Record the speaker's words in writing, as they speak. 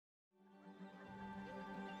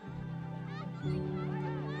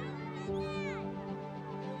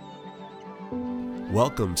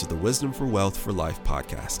Welcome to the Wisdom for Wealth for Life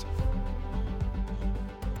podcast.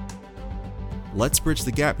 Let's bridge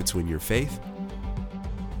the gap between your faith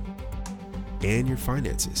and your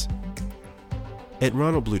finances. At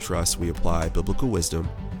Ronald Blue Trust, we apply biblical wisdom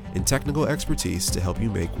and technical expertise to help you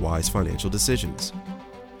make wise financial decisions.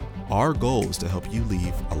 Our goal is to help you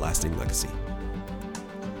leave a lasting legacy.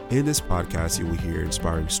 In this podcast, you will hear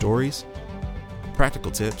inspiring stories,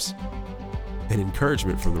 practical tips, and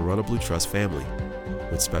encouragement from the Ronald Blue Trust family,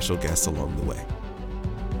 with special guests along the way.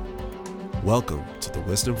 Welcome to the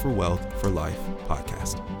Wisdom for Wealth for Life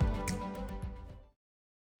podcast.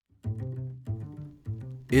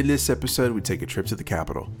 In this episode, we take a trip to the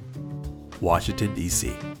capital, Washington,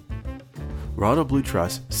 D.C. Ronald Blue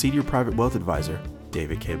Trust Senior Private Wealth Advisor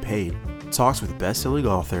David Campaign talks with best-selling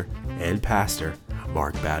author and pastor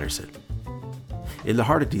Mark Batterson. In the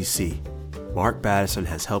heart of D.C., Mark Batterson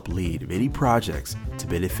has helped lead many projects to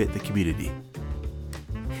benefit the community.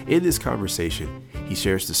 In this conversation, he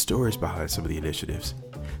shares the stories behind some of the initiatives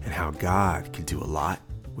and how God can do a lot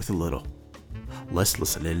with a little. Let's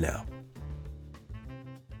listen in now.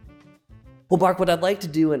 Well, Mark, what I'd like to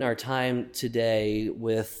do in our time today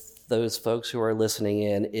with those folks who are listening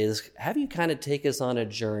in is have you kind of take us on a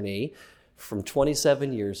journey from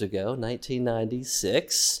 27 years ago,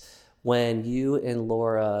 1996, when you and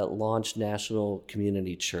Laura launched National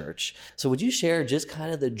Community Church. So would you share just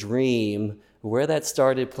kind of the dream, where that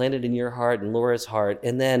started, planted in your heart and Laura's heart,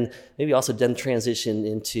 and then maybe also then transition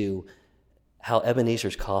into how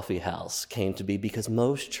Ebenezer's Coffee House came to be, because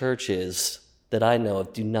most churches that I know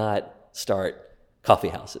of do not start coffee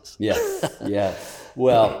houses. Yeah.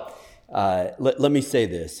 Well, let me say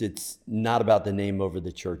this. It's not about the name over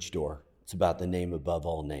the church door. It's about the name above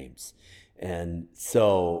all names. And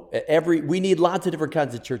so we need lots of different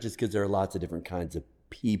kinds of churches because there are lots of different kinds of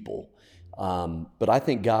people. But I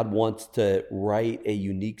think God wants to write a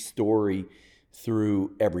unique story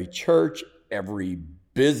through every church, every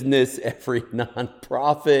business, every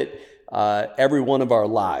nonprofit, every one of our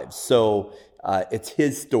lives. So it's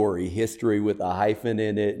His story, history with a hyphen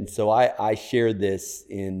in it. And so I share this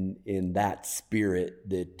in that spirit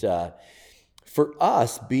that for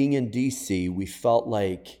us being in DC, we felt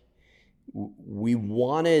like we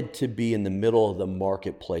wanted to be in the middle of the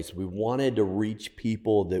marketplace. We wanted to reach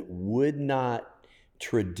people that would not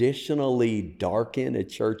traditionally darken a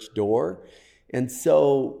church door. And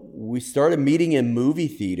so we started meeting in movie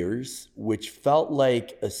theaters, which felt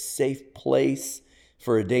like a safe place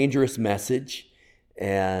for a dangerous message.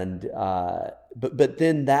 And but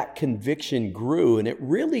then that conviction grew, and it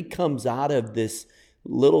really comes out of this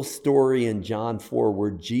little story in John 4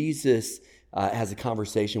 where Jesus has a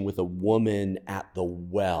conversation with a woman at the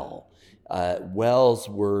well. Wells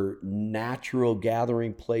were natural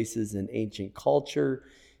gathering places in ancient culture.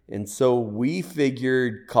 And so we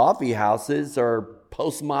figured coffee houses are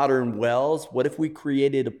postmodern wells. What if we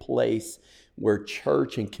created a place where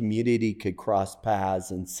church and community could cross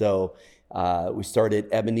paths? And so we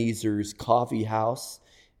started Ebenezer's Coffee House.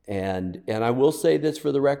 And I will say this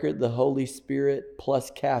for the record, the Holy Spirit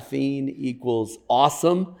plus caffeine equals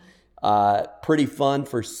awesome. Pretty fun.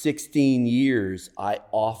 For 16 years, I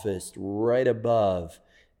officed right above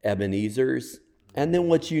Ebenezer's. And then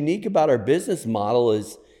what's unique about our business model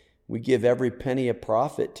is we give every penny a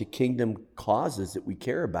profit to kingdom causes that we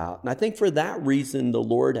care about. And I think for that reason, the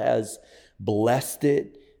Lord has blessed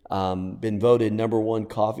it, been voted #1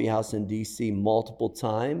 coffee house in DC multiple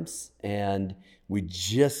times. And we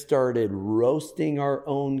just started roasting our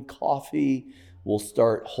own coffee. We'll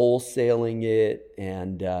start wholesaling it.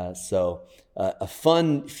 And so a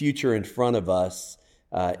fun future in front of us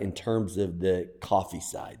in terms of the coffee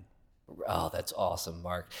side. Oh, that's awesome,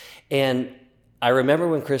 Mark. And I remember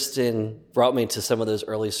when Kristen brought me to some of those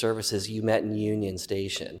early services, you met in Union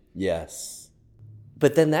Station. Yes.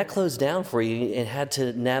 But then that closed down for you and had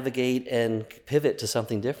to navigate and pivot to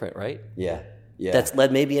something different, right? Yeah. That's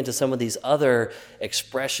led maybe into some of these other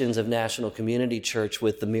expressions of National Community Church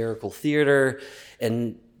with the Miracle Theater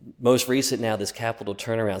and most recent now this Capital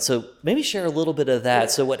Turnaround. So maybe share a little bit of that.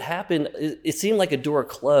 So what happened, it seemed like a door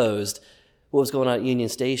closed, what was going on at Union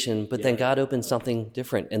Station, but then God opened something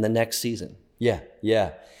different in the next season.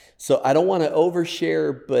 Yeah. So I don't want to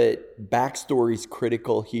overshare, but backstory's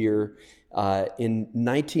critical here. In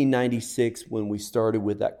 1996, when we started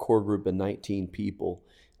with that core group of 19 people,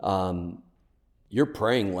 you're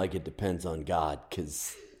praying like it depends on God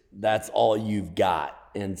because that's all you've got.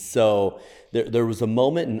 And so there was a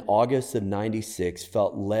moment in August of 96,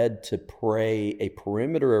 felt led to pray a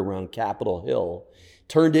perimeter around Capitol Hill,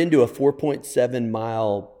 turned into a 4.7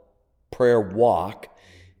 mile prayer walk.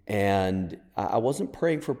 And I wasn't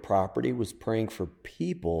praying for property, was praying for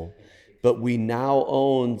people. But we now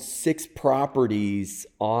own 6 properties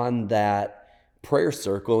on that prayer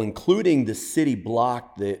circle, including the city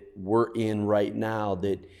block that we're in right now.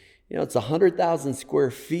 That, it's 100,000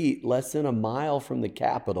 square feet, less than a mile from the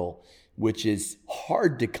Capitol, which is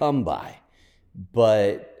hard to come by.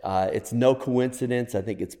 But it's no coincidence. I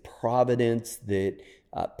think it's providence that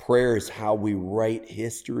prayer is how we write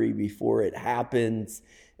history before it happens.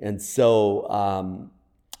 And so,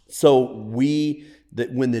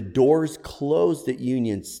 that when the doors closed at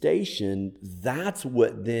Union Station, that's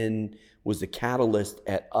what then was a catalyst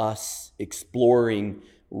at us exploring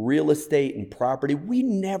real estate and property. We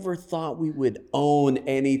never thought we would own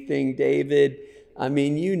anything, David. I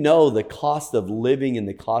mean, the cost of living and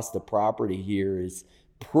the cost of property here is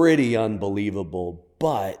pretty unbelievable.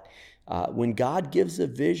 But when God gives a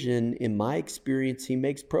vision, in my experience, he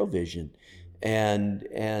makes provision.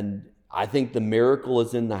 And I think the miracle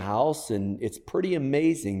is in the house, and it's pretty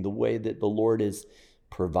amazing the way that the Lord has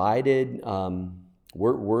provided.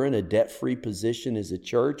 We're in a debt-free position as a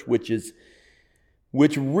church, which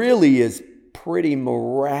really is pretty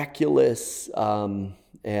miraculous,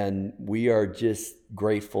 and we are just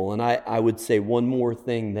grateful. And I would say one more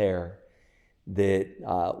thing there,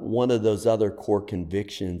 that one of those other core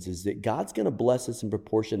convictions is that God's going to bless us in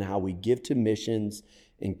proportion to how we give to missions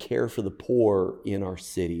and care for the poor in our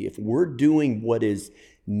city. If we're doing what is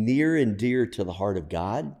near and dear to the heart of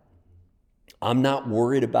God, I'm not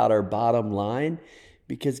worried about our bottom line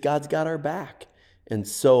because God's got our back. And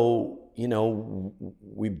so,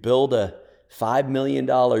 we build a $5 million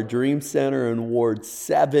dream center in Ward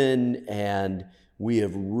 7, and we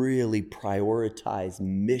have really prioritized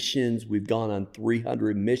missions. We've gone on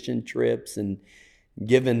 300 mission trips and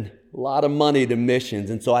given a lot of money to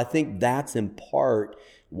missions. And so I think that's in part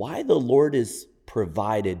why the Lord is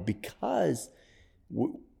provided, because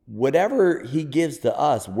whatever he gives to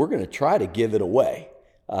us, we're going to try to give it away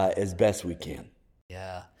as best we can.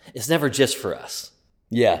 Yeah. It's never just for us.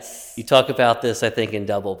 Yes. You talk about this, I think, in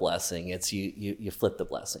double blessing. It's you flip the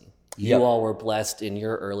blessing. You all were blessed in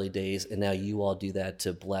your early days, and now you all do that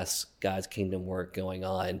to bless God's kingdom work going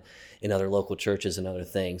on in other local churches and other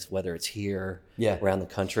things, whether it's here, around the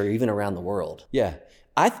country, or even around the world. Yeah.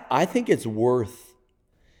 I think it's worth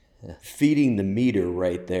feeding the meter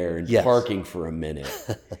right there and parking for a minute.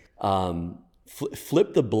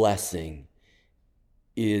 Flip the blessing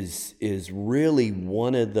is really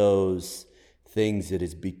one of those things that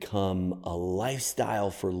has become a lifestyle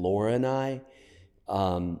for Laura and I.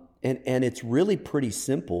 And it's really pretty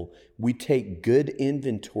simple. We take good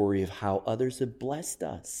inventory of how others have blessed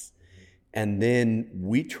us. And then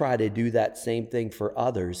we try to do that same thing for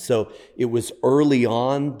others. So it was early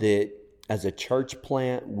on that as a church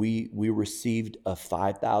plant, we received a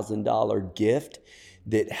 $5,000 gift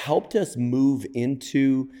that helped us move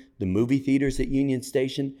into the movie theaters at Union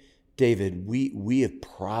Station. David, we have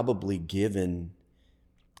probably given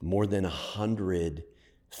more than 100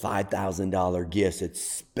 $5,000 gifts. It's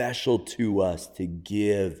special to us to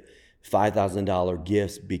give $5,000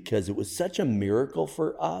 gifts because it was such a miracle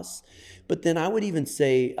for us. But then I would even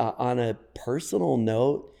say on a personal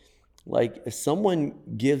note, like if someone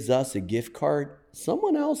gives us a gift card,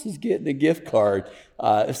 someone else is getting a gift card.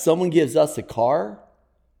 If someone gives us a car,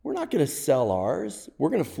 we're not going to sell ours. We're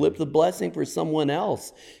going to flip the blessing for someone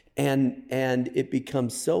else. And it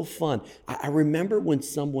becomes so fun. I remember when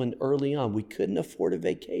someone early on, we couldn't afford a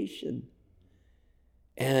vacation.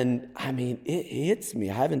 And I mean, it hits me.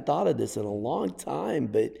 I haven't thought of this in a long time,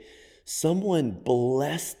 but someone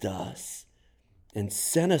blessed us and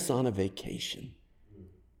sent us on a vacation.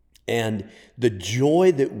 And the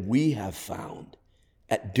joy that we have found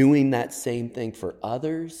at doing that same thing for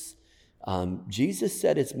others, Jesus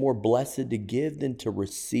said it's more blessed to give than to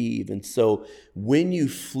receive. And so when you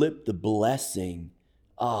flip the blessing,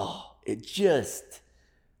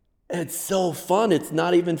 it's so fun. It's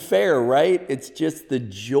not even fair, right? It's just the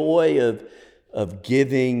joy of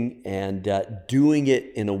giving and doing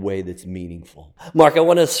it in a way that's meaningful. Mark, I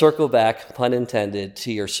want to circle back, pun intended,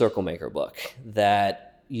 to your Circle Maker book that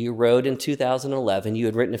you wrote in 2011. You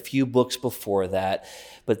had written a few books before that,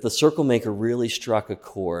 but the Circle Maker really struck a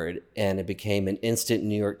chord, and it became an instant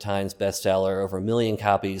New York Times bestseller, over 1 million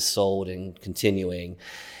copies sold and continuing.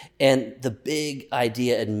 And the big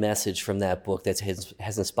idea and message from that book that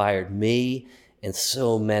has inspired me and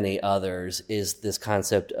so many others is this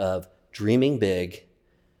concept of dreaming big,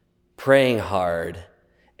 praying hard,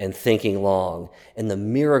 and thinking long, and the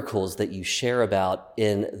miracles that you share about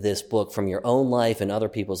in this book from your own life and other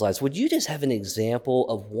people's lives. Would you just have an example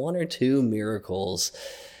of one or two miracles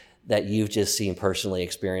that you've just seen personally,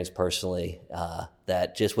 experienced personally,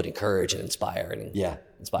 that just would encourage and inspire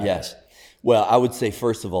us? Well, I would say,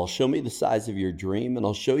 first of all, show me the size of your dream, and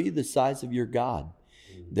I'll show you the size of your God.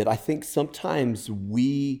 That I think sometimes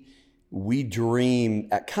we dream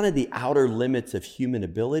at kind of the outer limits of human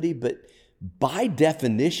ability, but by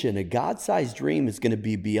definition, a God-sized dream is going to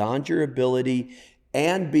be beyond your ability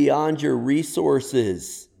and beyond your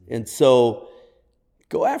resources. And so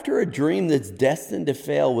go after a dream that's destined to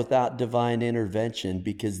fail without divine intervention,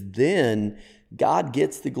 because then God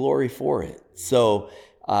gets the glory for it. So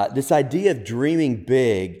this idea of dreaming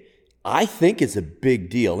big, I think, is a big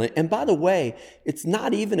deal. And by the way, it's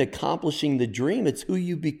not even accomplishing the dream, it's who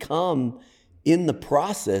you become in the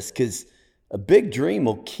process, because a big dream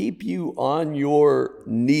will keep you on your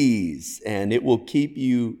knees, and it will keep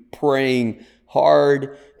you praying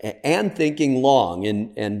hard and thinking long.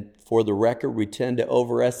 And for the record, we tend to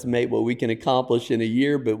overestimate what we can accomplish in a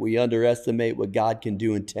year, but we underestimate what God can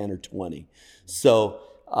do in 10 or 20. So,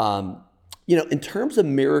 in terms of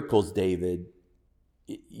miracles, David,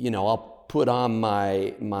 I'll put on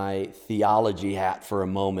my theology hat for a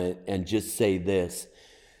moment and just say this,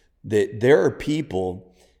 that there are people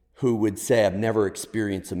who would say, I've never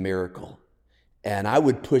experienced a miracle. And I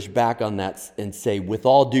would push back on that and say, with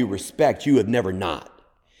all due respect, you have never not.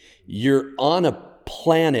 You're on a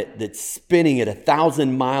planet that's spinning at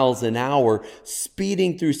 1,000 miles an hour,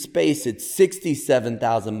 speeding through space at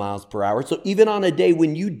 67,000 miles per hour. So even on a day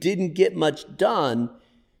when you didn't get much done,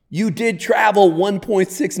 you did travel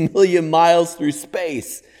 1.6 million miles through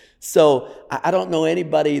space. So I don't know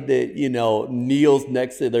anybody that, kneels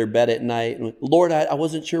next to their bed at night. Lord, I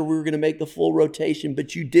wasn't sure we were going to make the full rotation,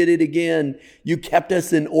 but you did it again. You kept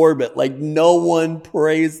us in orbit. Like, no one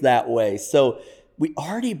prays that way. So we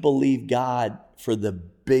already believe God for the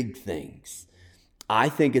big things. I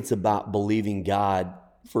think it's about believing God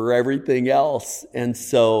for everything else. And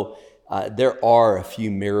so there are a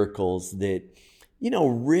few miracles that,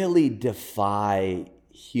 really defy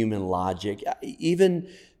human logic. Even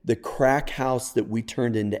the crack house that we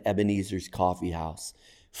turned into Ebenezer's Coffee House.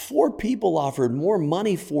 4 people offered more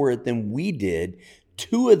money for it than we did.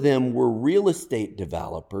 2 of them were real estate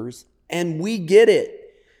developers, and we get it.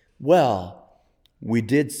 Well, we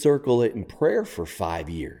did circle it in prayer for 5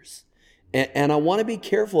 years. And I want to be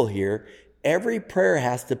careful here. Every prayer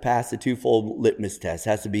has to pass a twofold litmus test. It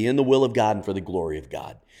has to be in the will of God and for the glory of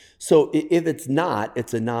God. So if it's not,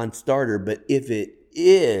 it's a non-starter. But if it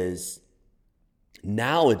is,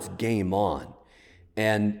 now it's game on.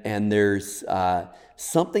 And there's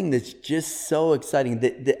something that's just so exciting.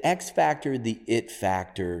 The X factor, the it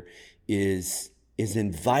factor is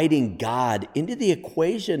inviting God into the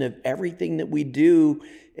equation of everything that we do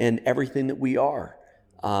and everything that we are.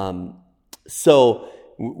 So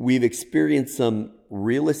we've experienced some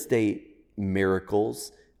real estate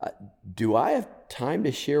miracles. Do I have time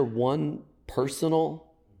to share one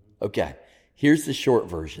personal? Okay, here's the short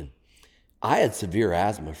version. I had severe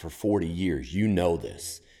asthma for 40 years. You know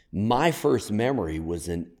this. My first memory was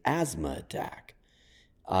an asthma attack.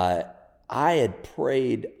 I had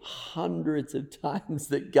prayed hundreds of times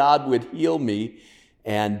that God would heal me,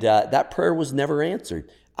 and that prayer was never answered.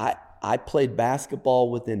 I played basketball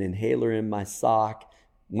with an inhaler in my sock,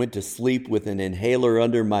 went to sleep with an inhaler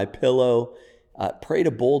under my pillow, prayed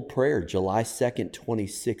a bold prayer July 2nd,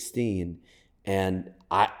 2016, and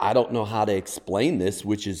I don't know how to explain this,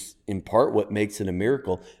 which is in part what makes it a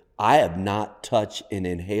miracle. I have not touched an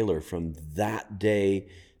inhaler from that day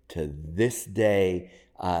to this day.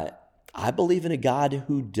 I believe in a God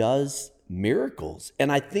who does miracles.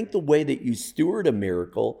 And I think the way that you steward a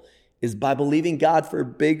miracle is by believing God for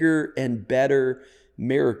bigger and better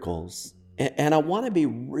miracles. And I want to be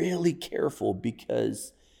really careful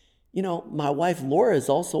because, my wife Laura has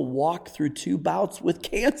also walked through 2 bouts with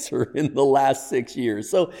cancer in the last 6 years.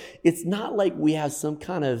 So it's not like we have some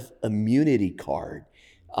kind of immunity card.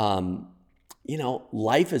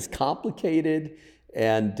 Life is complicated,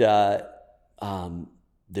 and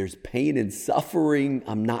there's pain and suffering.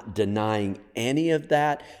 I'm not denying any of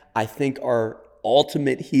that. I think our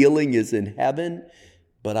ultimate healing is in heaven,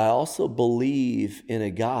 but I also believe in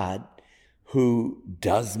a God who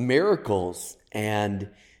does miracles. And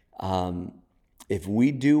if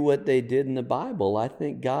we do what they did in the Bible, I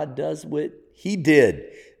think God does what he did,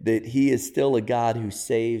 that he is still a God who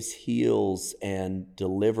saves, heals, and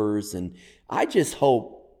delivers. And I just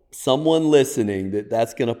hope someone listening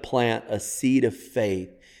that's going to plant a seed of faith.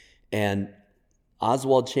 And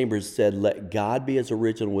Oswald Chambers said, let God be as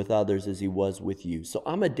original with others as he was with you. So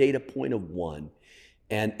I'm a data point of 1.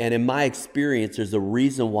 And in my experience, there's a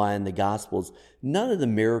reason why in the Gospels, none of the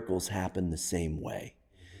miracles happen the same way.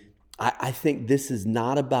 I think this is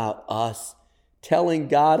not about us telling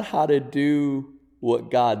God how to do what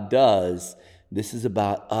God does. This is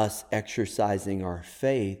about us exercising our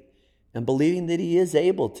faith and believing that he is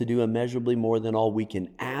able to do immeasurably more than all we can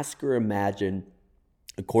ask or imagine,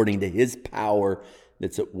 according to his power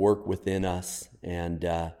that's at work within us. And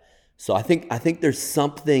so I think there's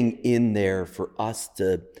something in there for us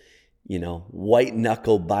to, white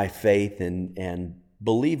knuckle by faith and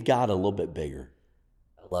believe God a little bit bigger.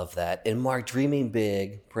 I love that. And Mark, dreaming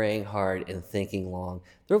big, praying hard, and thinking long,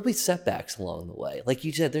 there will be setbacks along the way. Like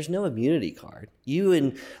you said, there's no immunity card. You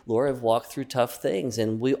and Laura have walked through tough things,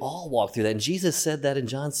 and we all walk through that. And Jesus said that in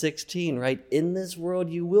John 16, right? In this world,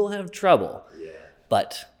 you will have trouble.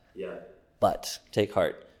 Yeah. But take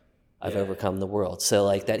heart. I've overcome the world. So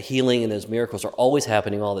like that healing and those miracles are always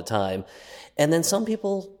happening all the time. And then some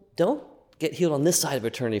people don't get healed on this side of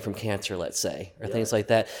eternity from cancer, let's say, or things like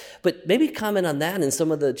that. But maybe comment on that and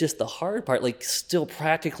some of the hard part, like still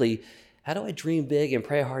practically, how do I dream big and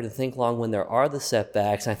pray hard and think long when there are the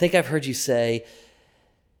setbacks? And I think I've heard you say,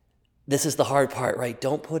 this is the hard part, right?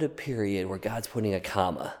 Don't put a period where God's putting a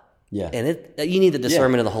comma. Yeah. And you need the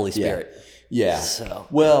discernment of the Holy Spirit. Yeah. So.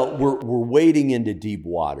 Well, we're wading into deep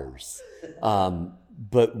waters.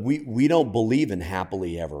 But we don't believe in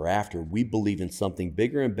happily ever after. We believe in something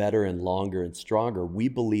bigger and better and longer and stronger. We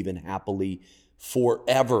believe in happily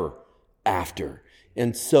forever after.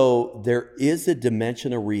 And so there is a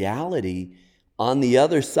dimension of reality on the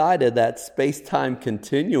other side of that space-time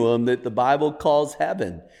continuum that the Bible calls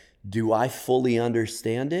heaven. Do I fully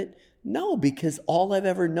understand it? No, because all I've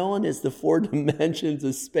ever known is the 4 dimensions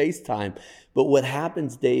of space-time. But what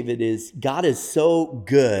happens, David, is God is so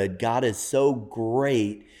good, God is so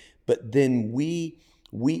great, but then we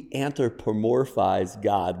anthropomorphize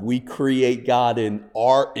God. We create God in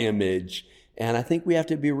our image. And I think we have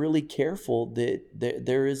to be really careful that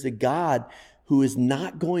there is a God who is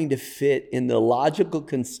not going to fit in the logical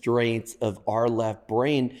constraints of our left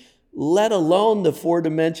brain, let alone the 4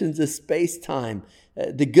 dimensions of space-time.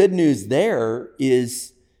 The good news there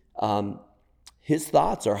is his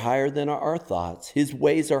thoughts are higher than our thoughts. His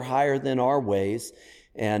ways are higher than our ways.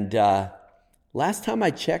 And last time I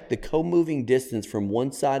checked, the co-moving distance from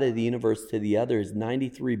one side of the universe to the other is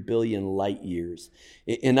 93 billion light years.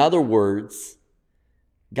 In other words,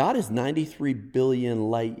 God is 93 billion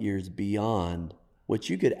light years beyond what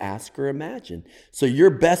you could ask or imagine. So your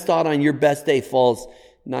best thought on your best day falls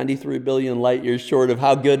 93 billion light years short of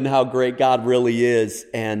how good and how great God really is.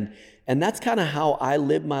 And that's kind of how I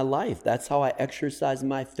live my life. That's how I exercise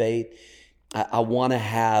my faith. I want to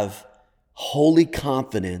have holy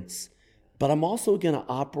confidence, but I'm also going to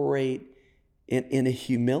operate in a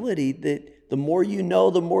humility that the more you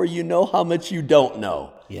know how much you don't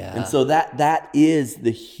know. Yeah. And so that is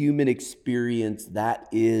the human experience. That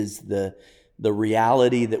is the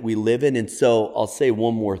reality that we live in. And so I'll say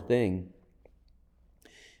one more thing.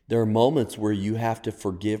 There are moments where you have to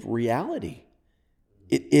forgive reality.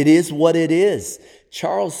 It is what it is.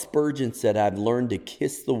 Charles Spurgeon said, I've learned to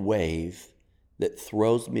kiss the wave that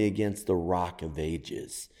throws me against the rock of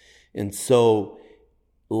ages. And so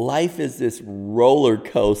life is this roller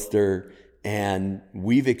coaster, and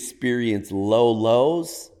we've experienced low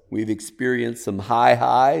lows. We've experienced some high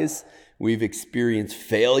highs. We've experienced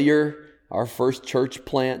failure. Our first church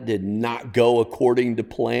plant did not go according to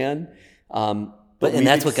plan. And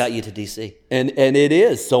that's what got you to DC. And it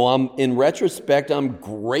is. So in retrospect, I'm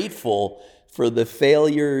grateful for the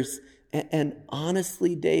failures. And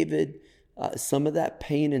honestly, David, some of that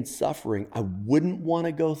pain and suffering, I wouldn't want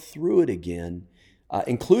to go through it again,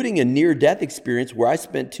 including a near-death experience where I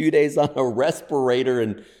spent 2 days on a respirator.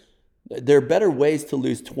 And there are better ways to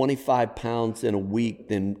lose 25 pounds in a week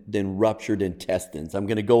than ruptured intestines. I'm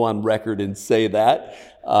going to go on record and say that.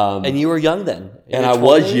 And you were young then. And I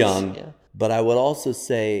was young. Yeah. But I would also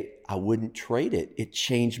say I wouldn't trade it. It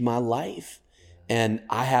changed my life. And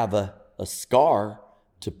I have a scar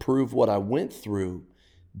to prove what I went through.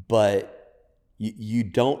 But you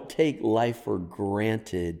don't take life for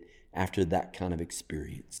granted after that kind of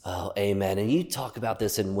experience. Oh, amen. And you talk about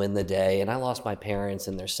this in Win the Day. And I lost my parents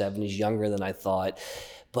in their 70s, younger than I thought.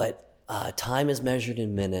 But time is measured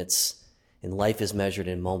in minutes. And life is measured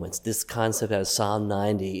in moments. This concept out of Psalm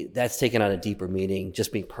 90, that's taken on a deeper meaning,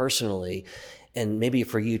 just me personally, and maybe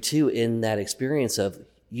for you too, in that experience of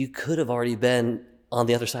you could have already been on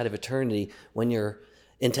the other side of eternity when your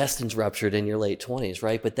intestines ruptured in your late 20s,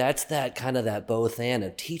 right? But that's that kind of that both and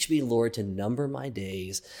of teach me, Lord, to number my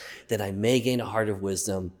days, that I may gain a heart of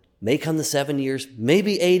wisdom. May come the 7 years,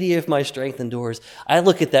 maybe 80 if my strength endures. I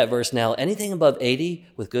look at that verse now, anything above 80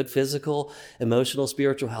 with good physical, emotional,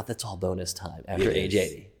 spiritual health, that's all bonus time after age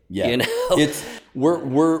 80. Yeah. You know, It's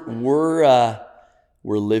we're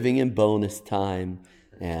living in bonus time,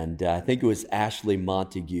 and I think it was Ashley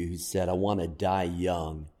Montague who said, "I want to die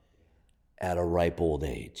young at a ripe old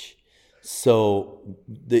age." So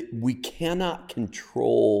we cannot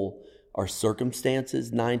control our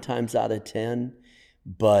circumstances 9 times out of 10,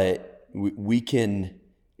 but we can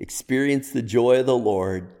experience the joy of the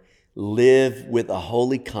Lord, live with a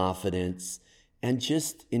holy confidence, and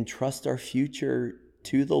just entrust our future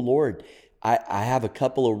to the Lord. I have a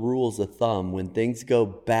couple of rules of thumb. When things go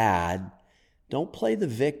bad, don't play the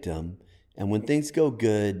victim. And when things go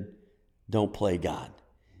good, don't play God.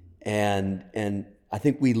 And I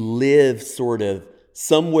think we live sort of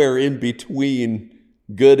somewhere in between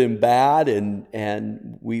good and bad,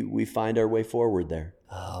 and we find our way forward there.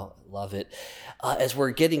 Oh, love it. As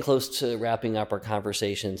we're getting close to wrapping up our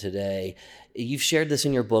conversation today, you've shared this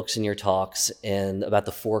in your books and your talks and about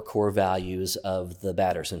the 4 core values of the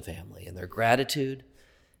Batterson family, and they're gratitude,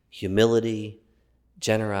 humility,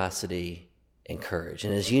 generosity, and courage.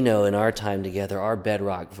 And as you know, in our time together, our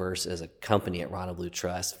bedrock verse as a company at Ronald Blue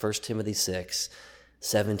Trust, 1 Timothy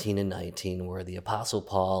 6:17 and 19, where the Apostle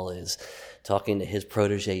Paul is talking to his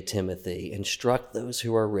protege Timothy, instruct those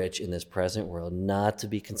who are rich in this present world not to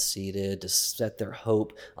be conceited, to set their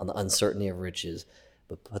hope on the uncertainty of riches,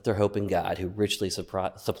 but put their hope in God, who richly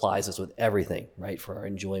supplies us with everything, right, for our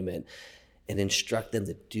enjoyment, and instruct them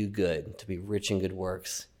to do good, to be rich in good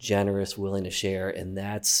works, generous, willing to share, and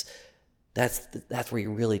that's where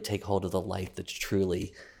you really take hold of the life that's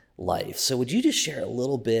truly life. So would you just share a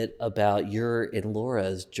little bit about your and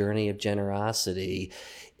Laura's journey of generosity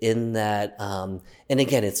in that, and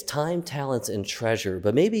again, it's time, talents, and treasure,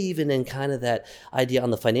 but maybe even in kind of that idea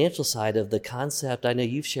on the financial side of the concept I know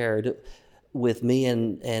you've shared with me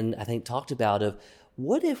and I think talked about of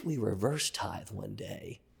what if we reverse tithe one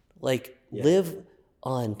day? Like live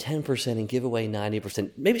on 10% and give away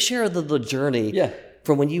 90%. Maybe share the journey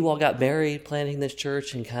from when you all got married, planting this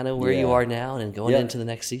church, and kind of where you are now and going into the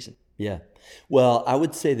next season. Yeah. Well, I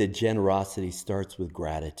would say that generosity starts with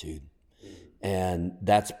gratitude. And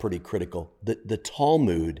that's pretty critical. The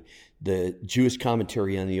Talmud, the Jewish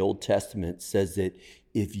commentary on the Old Testament, says that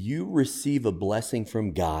if you receive a blessing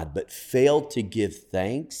from God but fail to give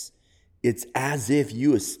thanks, it's as if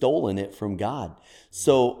you have stolen it from God.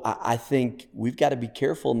 So I think we've got to be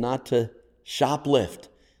careful not to shoplift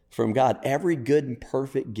from God. Every good and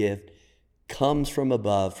perfect gift comes from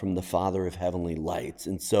above, from the Father of heavenly lights.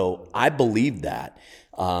 And so I believe that.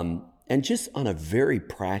 And just on a very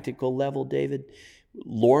practical level, David,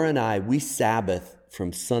 Laura and I, we Sabbath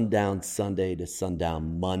from sundown Sunday to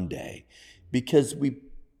sundown Monday because we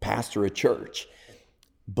pastor a church.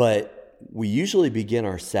 But we usually begin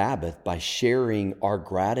our Sabbath by sharing our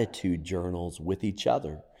gratitude journals with each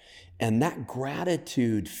other. And that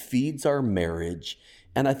gratitude feeds our marriage,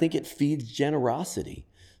 and I think it feeds generosity.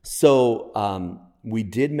 So we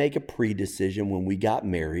did make a pre-decision when we got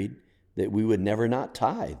married that we would never not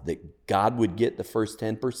tithe, that God would get the first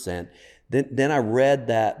 10%. Then I read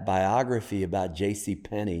that biography about J.C.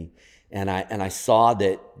 Penney, and I saw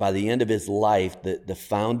that by the end of his life, the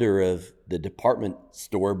founder of the department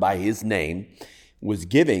store by his name was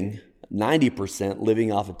giving 90%,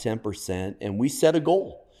 living off of 10%, and we set a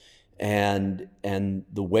goal. And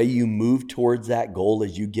the way you move towards that goal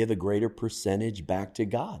is you give a greater percentage back to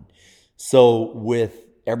God. So with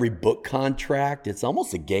every book contract, it's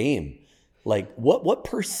almost a game. Like what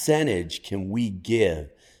percentage can we give?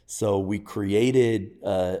 So we created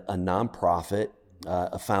a nonprofit,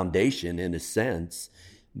 a foundation in a sense,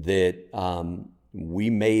 that we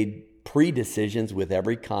made pre-decisions with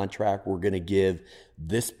every contract. We're going to give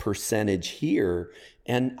this percentage here.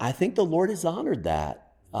 And I think the Lord has honored that.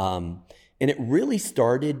 And it really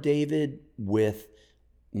started, David, with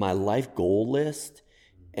my life goal list.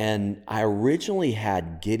 And I originally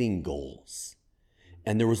had getting goals.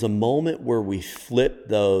 And there was a moment where we flipped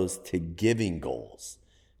those to giving goals.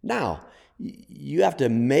 Now, you have to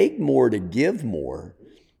make more to give more,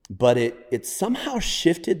 but it somehow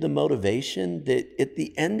shifted the motivation that at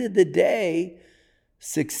the end of the day,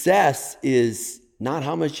 success is not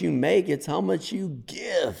how much you make, it's how much you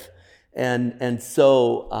give. And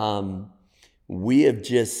so we have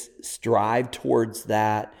just strived towards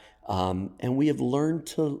that, and we have learned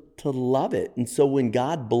to love it. And so when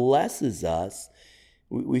God blesses us,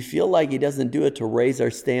 we feel like he doesn't do it to raise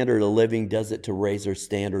our standard of living, does it to raise our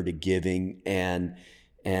standard of giving. And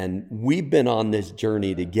we've been on this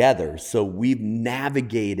journey together. So we've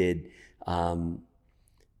navigated over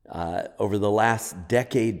the last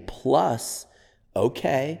decade plus,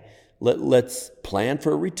 okay, let's plan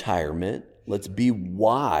for retirement. Let's be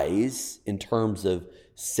wise in terms of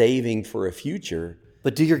saving for a future.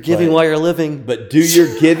 But do your giving while you're living. But do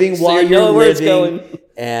your giving So while you you're know where it's living. going.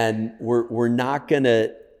 And we're not going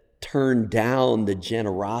to turn down the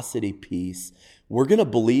generosity piece. We're going to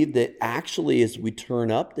believe that actually as we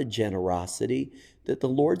turn up the generosity, that the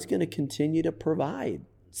Lord's going to continue to provide.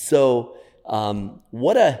 So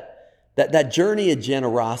that journey of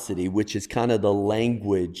generosity, which is kind of the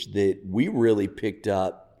language that we really picked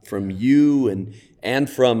up from you and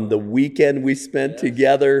from the weekend we spent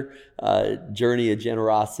together, journey of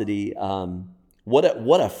generosity. What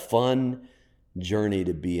a fun journey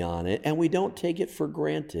to be on it, and we don't take it for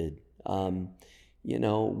granted.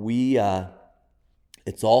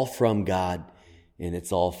 It's all from God and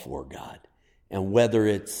it's all for God. And whether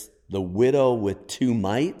it's the widow with 2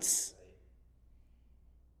 mites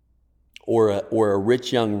or a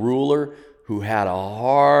rich young ruler who had a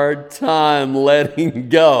hard time letting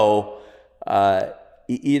go,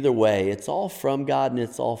 either way, it's all from God and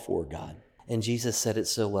it's all for God. And Jesus said it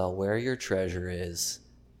so well, where your treasure is,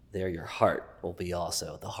 there your heart will be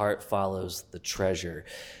also. The heart follows the treasure,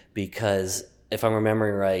 because if I'm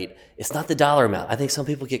remembering right, it's not the dollar amount. I think some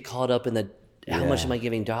people get caught up in how much am I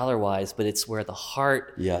giving dollar-wise, but it's where the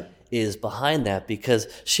heart is behind that. Because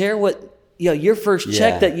share what, your first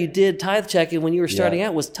check that you did, tithe checking when you were starting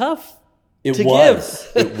out, was tough to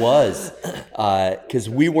give. It was. Because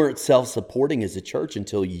we weren't self-supporting as a church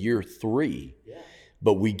until year 3.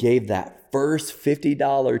 But we gave that first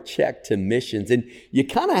 $50 check to missions, and you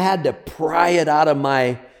kind of had to pry it out of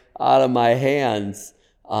my hands.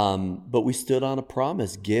 But we stood on a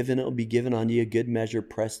promise: give, and it will be given unto you, a good measure,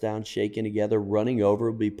 pressed down, shaken together, running over,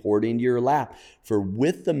 will be poured into your lap. For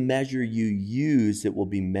with the measure you use, it will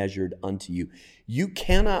be measured unto you. You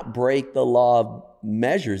cannot break the law of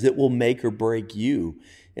measures; it will make or break you.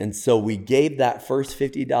 And so we gave that first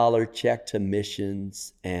 $50 check to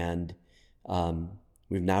missions, and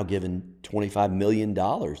we've now given $25 million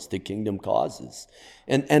to kingdom causes.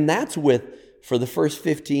 And that's for the first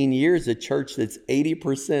 15 years, a church that's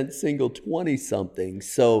 80% single, 20-something.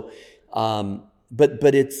 So,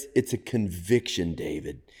 but it's a conviction,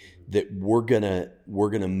 David, that we're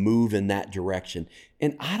gonna move in that direction.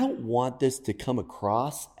 And I don't want this to come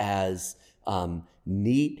across as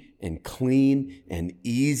neat and clean and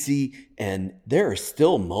easy. And there are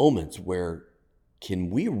still moments where,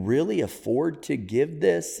 can we really afford to give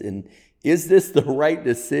this? And is this the right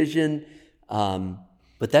decision?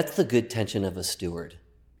 But that's the good tension of a steward.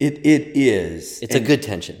 It is. It's a good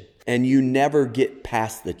tension. And you never get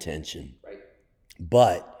past the tension. Right.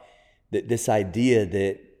 But this idea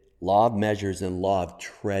that law of measures and law of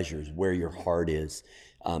treasures, where your heart is.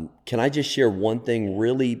 Can I just share one thing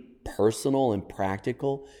really personal and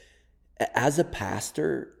practical? As a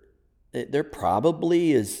pastor, there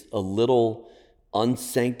probably is a little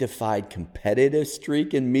unsanctified competitive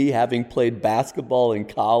streak in me, having played basketball in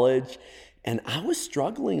college. And I was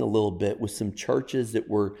struggling a little bit with some churches that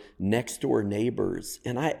were next door neighbors.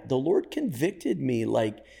 And the Lord convicted me,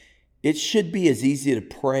 like, it should be as easy to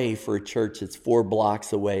pray for a church that's 4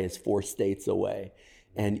 blocks away as 4 states away.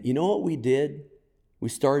 And you know what we did? We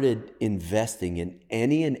started investing in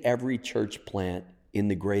any and every church plant in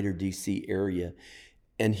the greater DC area.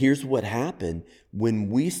 And here's what happened. When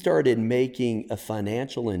we started making a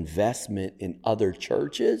financial investment in other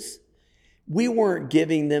churches, we weren't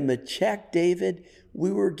giving them a check, David.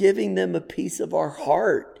 We were giving them a piece of our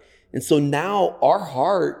heart. And so now our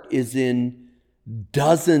heart is in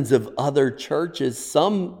dozens of other churches,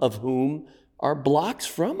 some of whom are blocks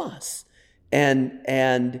from us.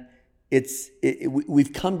 And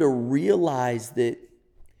we've come to realize that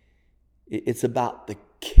it's about the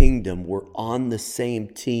kingdom. We're on the same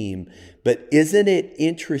team. But isn't it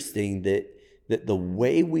interesting that the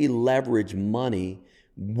way we leverage money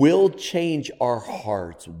will change our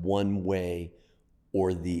hearts one way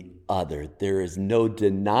or the other? There is no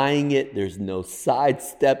denying it. There's no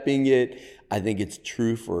sidestepping it. I think it's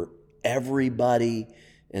true for everybody.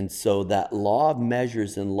 And so that law of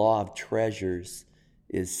measures and law of treasures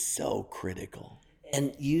is so critical.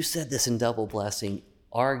 And you said this in Double Blessing: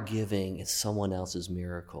 our giving is someone else's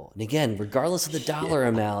miracle. And again, regardless of the dollar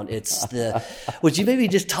amount, it's would you maybe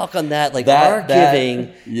just talk on that? Like, our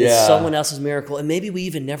giving is someone else's miracle. And maybe we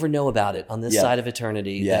even never know about it on this side of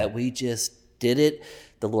eternity, that we just did it.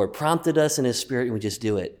 The Lord prompted us in His Spirit, and we just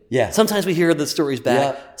do it. Yeah. Sometimes we hear the stories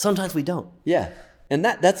back. Yeah. Sometimes we don't. Yeah. And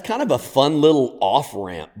that's kind of a fun little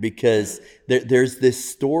off-ramp, because there's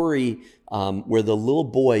this story where the little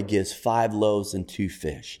boy gives 5 loaves and 2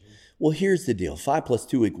 fish. Well, here's the deal. 5 +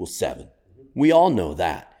 2 = 7. We all know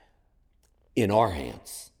that in our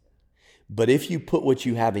hands. But if you put what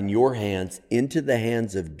you have in your hands into the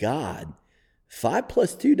hands of God, 5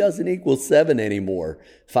 plus 2 doesn't equal 7 anymore.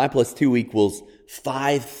 5 plus 2 equals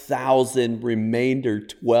 5,000, remainder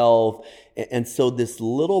 12. And so this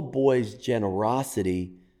little boy's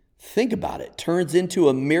generosity, think about it, turns into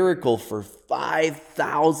a miracle for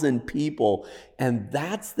 5,000 people. And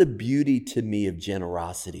that's the beauty to me of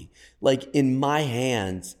generosity. Like in my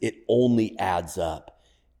hands, it only adds up.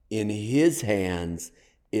 In his hands,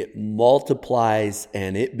 it multiplies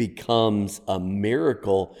and it becomes a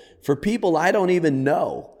miracle for people I don't even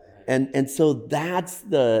know. And so that's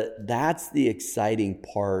the exciting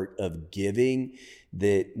part of giving,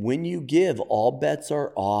 that when you give, all bets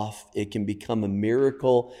are off. It can become a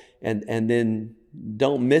miracle. And then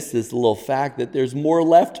don't miss this little fact that there's more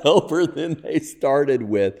left over than they started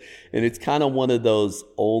with. And it's kind of one of those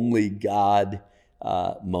only God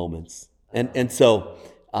moments. And so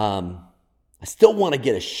I still want to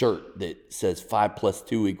get a shirt that says 5 plus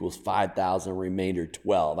 2 equals 5,000, remainder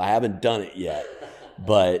 12. I haven't done it yet,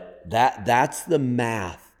 but that's the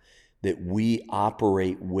math that we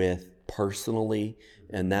operate with personally,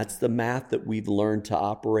 and that's the math that we've learned to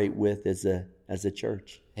operate with as a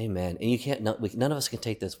church. Amen. And you can't. None of us can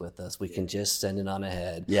take this with us. We can just send it on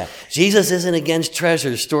ahead. Yeah. Jesus isn't against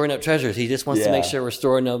treasures, storing up treasures. He just wants to make sure we're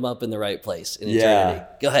storing them up in the right place in eternity.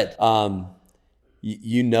 Go ahead.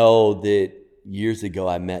 You know that years ago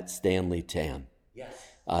I met Stanley Tam. Yes.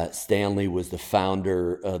 Stanley was the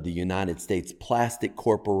founder of the United States Plastic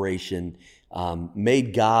Corporation.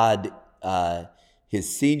 Made God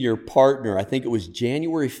his senior partner, I think it was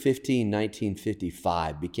January 15,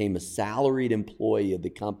 1955, became a salaried employee of the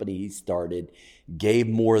company he started, gave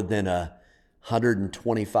more than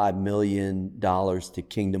 $125 million to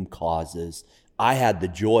kingdom causes. I had the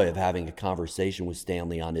joy of having a conversation with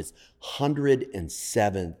Stanley on his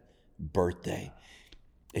 107th birthday.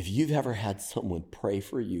 If you've ever had someone pray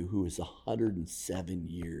for you who is 107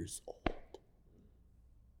 years old,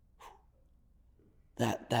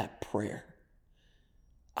 that prayer,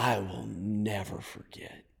 I will never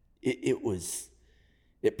forget.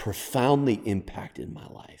 It profoundly impacted my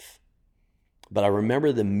life. But I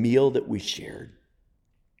remember the meal that we shared,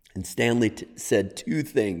 and Stanley said two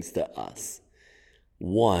things to us.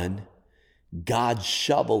 One, God's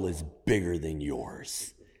shovel is bigger than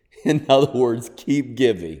yours. In other words, keep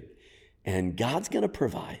giving, and God's going to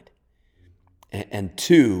provide. And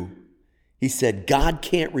two, he said, God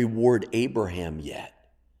can't reward Abraham yet.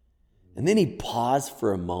 And then he paused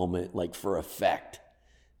for a moment, like for effect.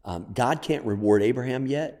 God can't reward Abraham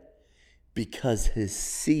yet because his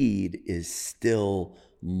seed is still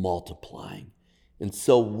multiplying. And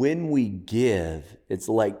so when we give, it's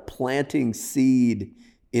like planting seed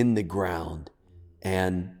in the ground.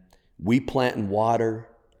 And we plant and water,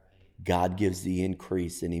 God gives the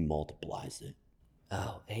increase and he multiplies it.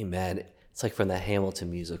 Oh, amen. It's like from the Hamilton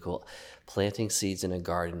musical, planting seeds in a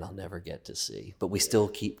garden I'll never get to see, but we still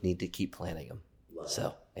need to keep planting them.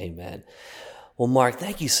 So, amen. Well, Mark,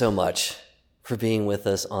 thank you so much for being with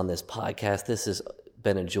us on this podcast. This has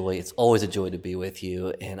been a joy. It's always a joy to be with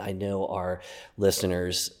you, and I know our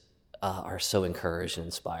listeners are so encouraged and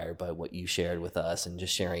inspired by what you shared with us and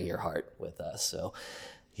just sharing your heart with us. So,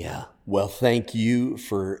 yeah. Well, thank you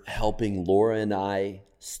for helping Laura and I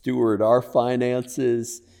steward our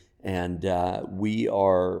finances. And we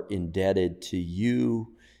are indebted to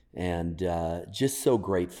you and just so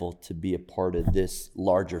grateful to be a part of this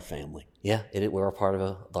larger family. Yeah, we're a part of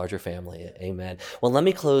a larger family. Amen. Well, let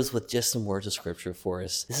me close with just some words of scripture for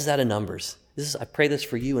us. This is out of Numbers. I pray this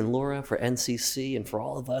for you and Laura, for NCC, and for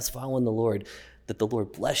all of us following the Lord, that the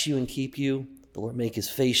Lord bless you and keep you. The Lord make his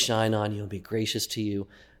face shine on you and be gracious to you.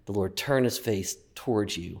 The Lord turn his face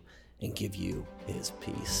towards you and give you his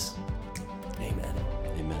peace. Amen.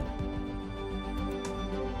 Amen.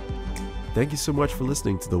 Thank you so much for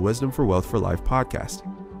listening to the Wisdom for Wealth for Life podcast.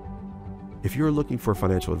 If you are looking for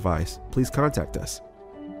financial advice, please contact us.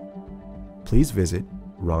 Please visit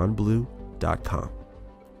ronblue.com.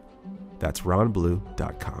 That's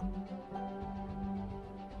ronblue.com.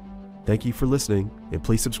 Thank you for listening, and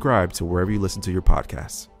please subscribe to wherever you listen to your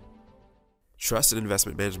podcasts. Trust and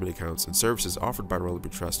investment management accounts and services offered by Ronald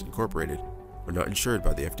Blue Trust Incorporated are not insured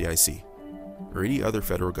by the FDIC or any other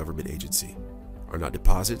federal government agency, are not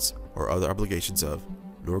deposits or other obligations of,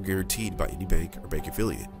 nor guaranteed by any bank or bank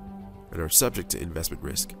affiliate, and are subject to investment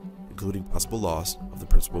risk, including possible loss of the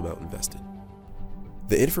principal amount invested.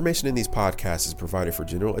 The information in these podcasts is provided for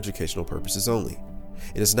general educational purposes only.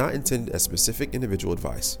 It is not intended as specific individual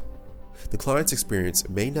advice. The client's experience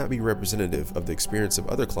may not be representative of the experience of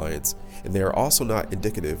other clients, and they are also not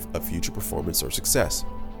indicative of future performance or success.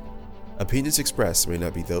 Opinions expressed may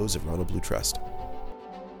not be those of Ronald Blue Trust.